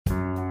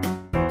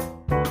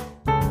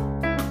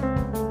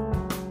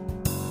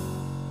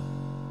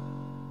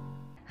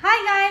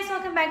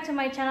back to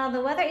my channel.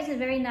 The weather isn't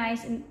very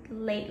nice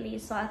lately,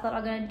 so I thought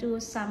I'm gonna do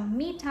some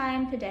me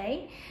time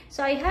today.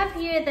 So I have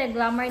here the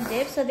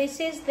GLAMRDIP. So this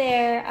is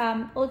their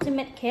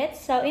ultimate kit.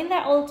 So in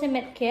their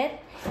ultimate kit,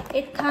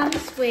 it comes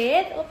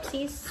with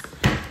oopsies.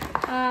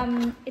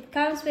 It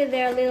comes with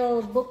their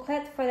little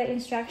booklet for the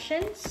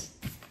instructions,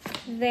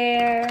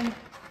 their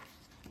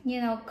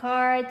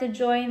card to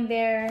join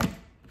their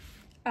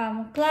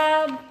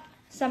club,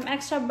 some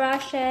extra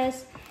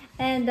brushes.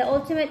 And the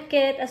ultimate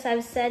kit, as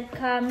I've said,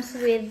 comes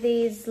with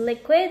these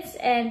liquids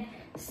and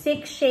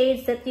 6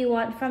 shades that you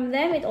want from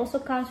them. It also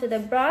comes with a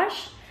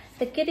brush,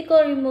 the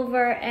cuticle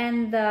remover,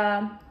 and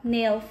the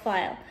nail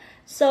file.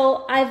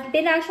 So I've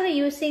been actually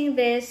using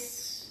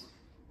this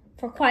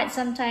for quite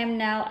some time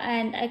now,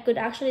 and I could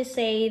actually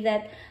say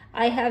that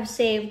I have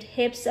saved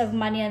heaps of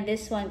money on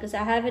this one because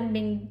I haven't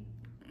been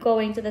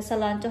going to the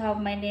salon to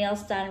have my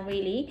nails done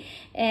really.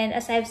 And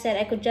as I've said,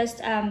 I could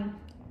just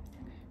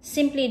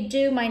simply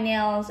do my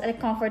nails at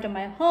the comfort of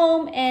my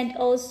home, and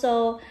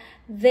also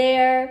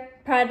their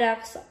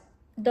products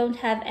don't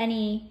have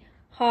any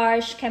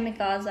harsh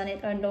chemicals on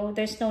it, or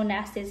there's no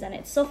nasties on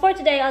it. So for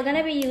today, I'm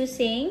gonna be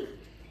using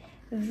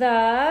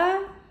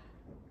the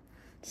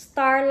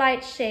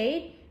Starlight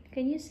shade.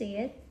 Can you see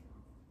it?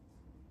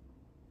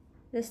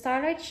 The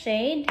Starlight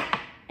shade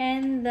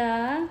and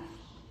the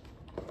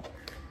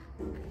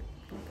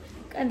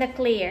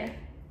clear.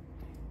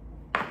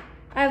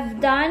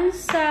 I've done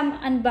some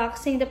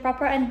unboxing, the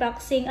proper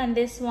unboxing on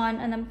this one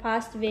on a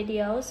past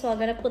video, so I'm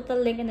gonna put the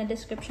link in the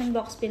description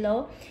box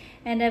below.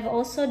 And I've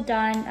also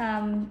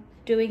done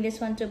doing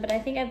this one too, but I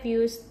think I've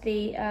used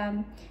the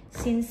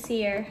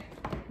Sincere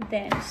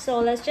then. So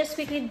let's just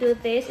quickly do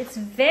this. It's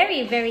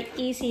very, very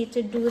easy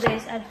to do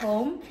this at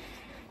home,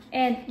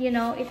 and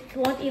it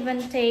won't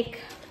even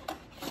take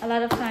a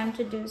lot of time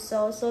to do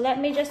so. So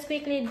let me just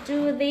quickly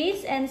do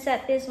this and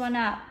set this one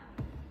up.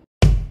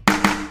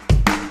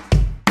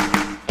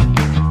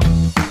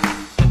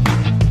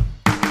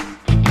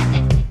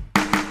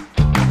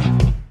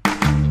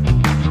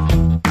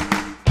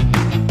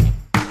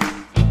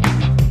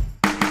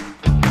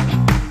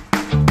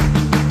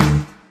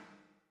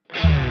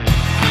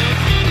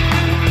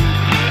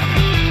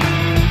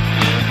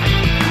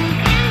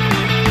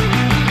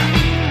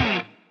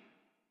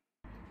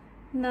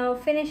 Now,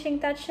 finishing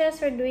touches,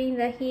 we're doing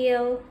the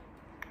heel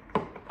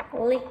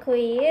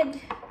liquid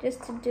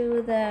just to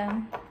do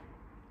the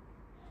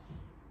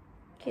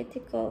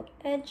cuticle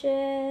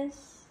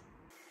edges.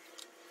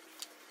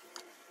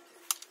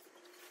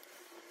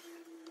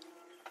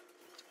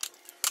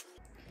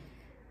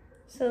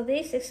 So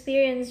this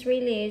experience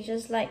really is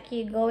just like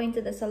you going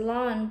to the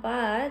salon,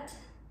 but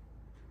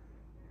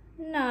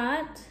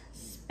not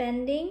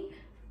spending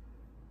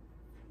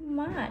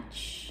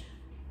much.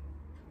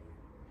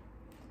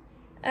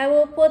 I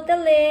will put the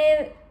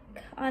link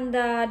on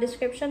the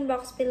description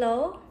box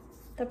below,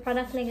 the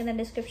product link in the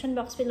description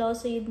box below,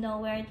 so you know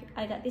where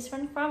I got this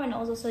one from, and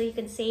also so you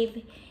can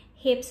save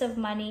heaps of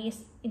money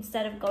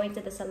instead of going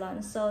to the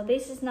salon. So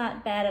this is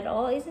not bad at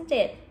all, isn't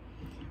it?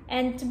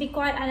 And to be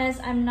quite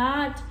honest, I'm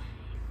not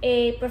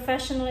a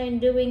professional in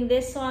doing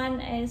this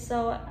one, and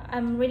so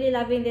I'm really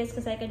loving this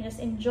because I can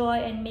just enjoy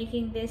and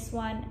making this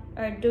one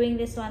or doing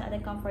this one at the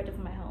comfort of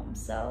my home.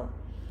 So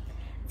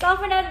that's all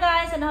for now,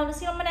 guys, and I hope to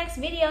see you on my next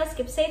videos.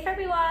 Keep safe,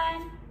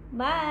 everyone.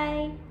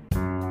 Bye.